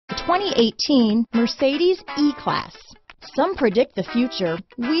2018 Mercedes E-Class. Some predict the future.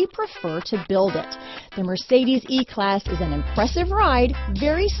 We prefer to build it. The Mercedes E-Class is an impressive ride,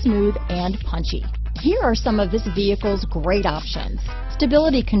 very smooth and punchy. Here are some of this vehicle's great options: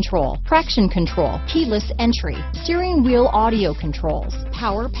 stability control, traction control, keyless entry, steering wheel audio controls,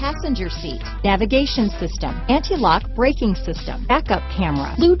 power passenger seat, navigation system, anti-lock braking system, backup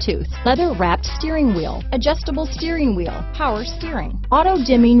camera, Bluetooth, leather-wrapped steering wheel, adjustable steering wheel, power steering,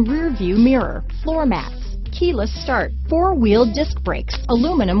 auto-dimming rear view mirror, floor mats, keyless start, four-wheel disc brakes,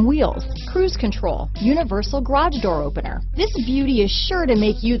 aluminum wheels, cruise control, universal garage door opener. This beauty is sure to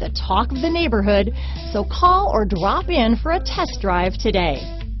make you the talk of the neighborhood, so call or drop in for a test drive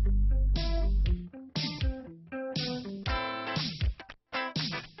today.